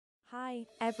Hi,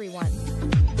 everyone.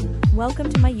 Welcome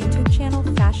to my YouTube channel,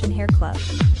 Fashion Hair Club.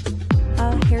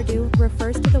 A hairdo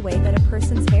refers to the way that a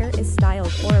person's hair is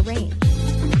styled or arranged.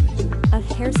 A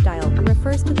hairstyle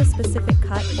refers to the specific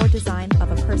cut or design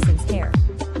of a person's hair.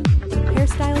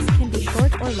 Hairstyles can be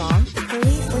short or long,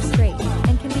 curly or straight,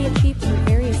 and can be achieved through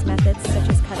various methods such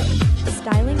as cutting,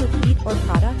 styling with heat or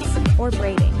products, or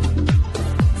braiding.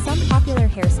 Some popular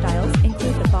hairstyles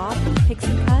include the bob,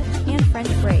 pixie cut, and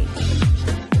French braid.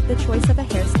 The choice of a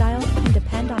hairstyle can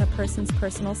depend on a person's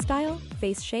personal style,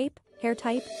 face shape, hair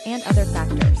type, and other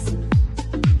factors.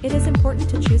 It is important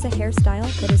to choose a hairstyle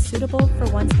that is suitable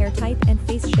for one's hair type and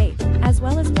face shape, as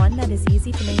well as one that is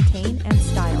easy to maintain and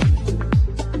style.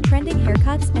 Trending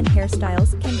haircuts and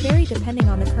hairstyles can vary depending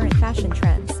on the current fashion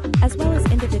trends, as well as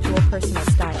individual personal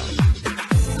style.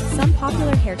 Some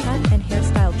popular haircut and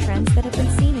hairstyle trends that have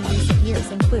been seen in recent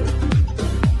years include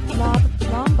lob,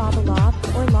 long bob. A lob,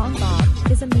 or long bob,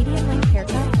 is a medium-length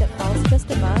haircut that falls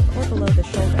just above or below the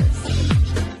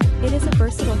shoulders. It is a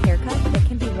versatile haircut that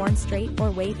can be worn straight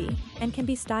or wavy, and can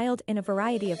be styled in a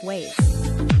variety of ways.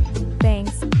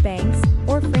 Bangs,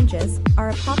 or fringes,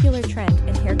 are a popular trend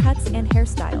in haircuts and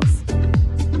hairstyles.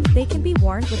 They can be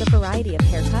worn with a variety of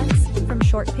haircuts, from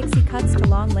short pixie cuts to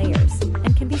long layers,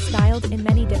 and can be styled in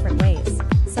many different ways,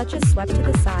 such as swept to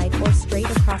the side or straight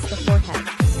across the forehead.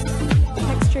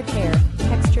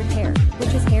 Textured hair,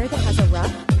 which is hair that has a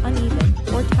rough, uneven,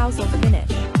 or tousled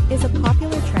finish, is a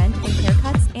popular trend in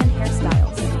haircuts and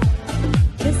hairstyles.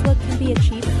 This look can be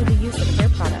achieved through the use of hair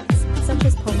products, such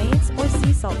as pomades or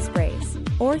sea salt sprays,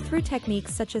 or through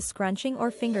techniques such as scrunching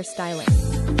or finger styling.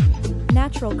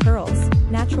 Natural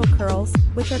curls,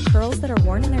 which are curls that are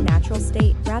worn in their natural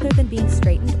state rather than being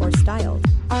straightened or styled,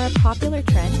 are a popular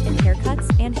trend in haircuts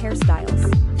and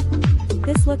hairstyles.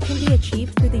 This look can be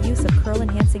achieved through the use of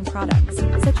curl-enhancing products,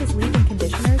 such as leave-in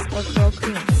conditioners or curl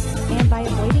creams, and by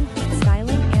avoiding heat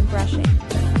styling and brushing.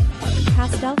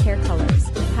 Pastel hair colors,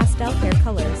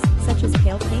 such as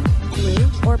pale pink,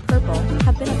 blue, or purple,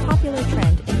 have been a popular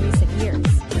trend in recent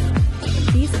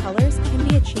years. These colors can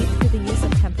be achieved through the use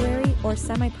of temporary or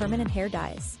semi-permanent hair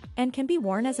dyes, and can be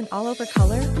worn as an all-over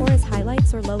color or as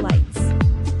highlights or lowlights.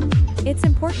 It's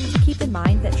important to keep in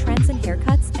mind that trends in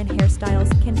haircuts and hairstyles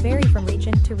can vary from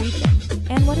region to region,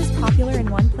 and what is popular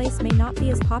in one place may not be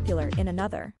as popular in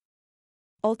another.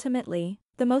 Ultimately,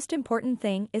 the most important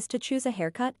thing is to choose a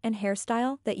haircut and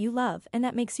hairstyle that you love and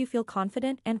that makes you feel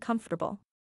confident and comfortable.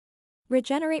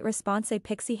 Regenerate Response. A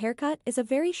pixie haircut is a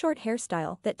very short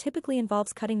hairstyle that typically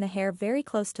involves cutting the hair very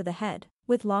close to the head,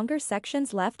 with longer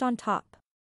sections left on top.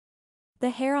 The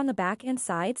hair on the back and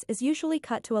sides is usually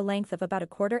cut to a length of about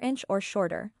 1/4 inch or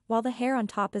shorter, while the hair on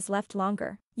top is left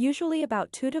longer, usually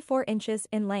about 2 to 4 inches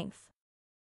in length.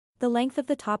 The length of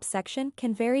the top section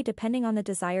can vary depending on the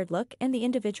desired look and the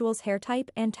individual's hair type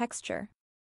and texture.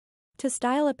 To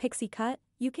style a pixie cut,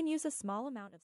 you can use a small amount of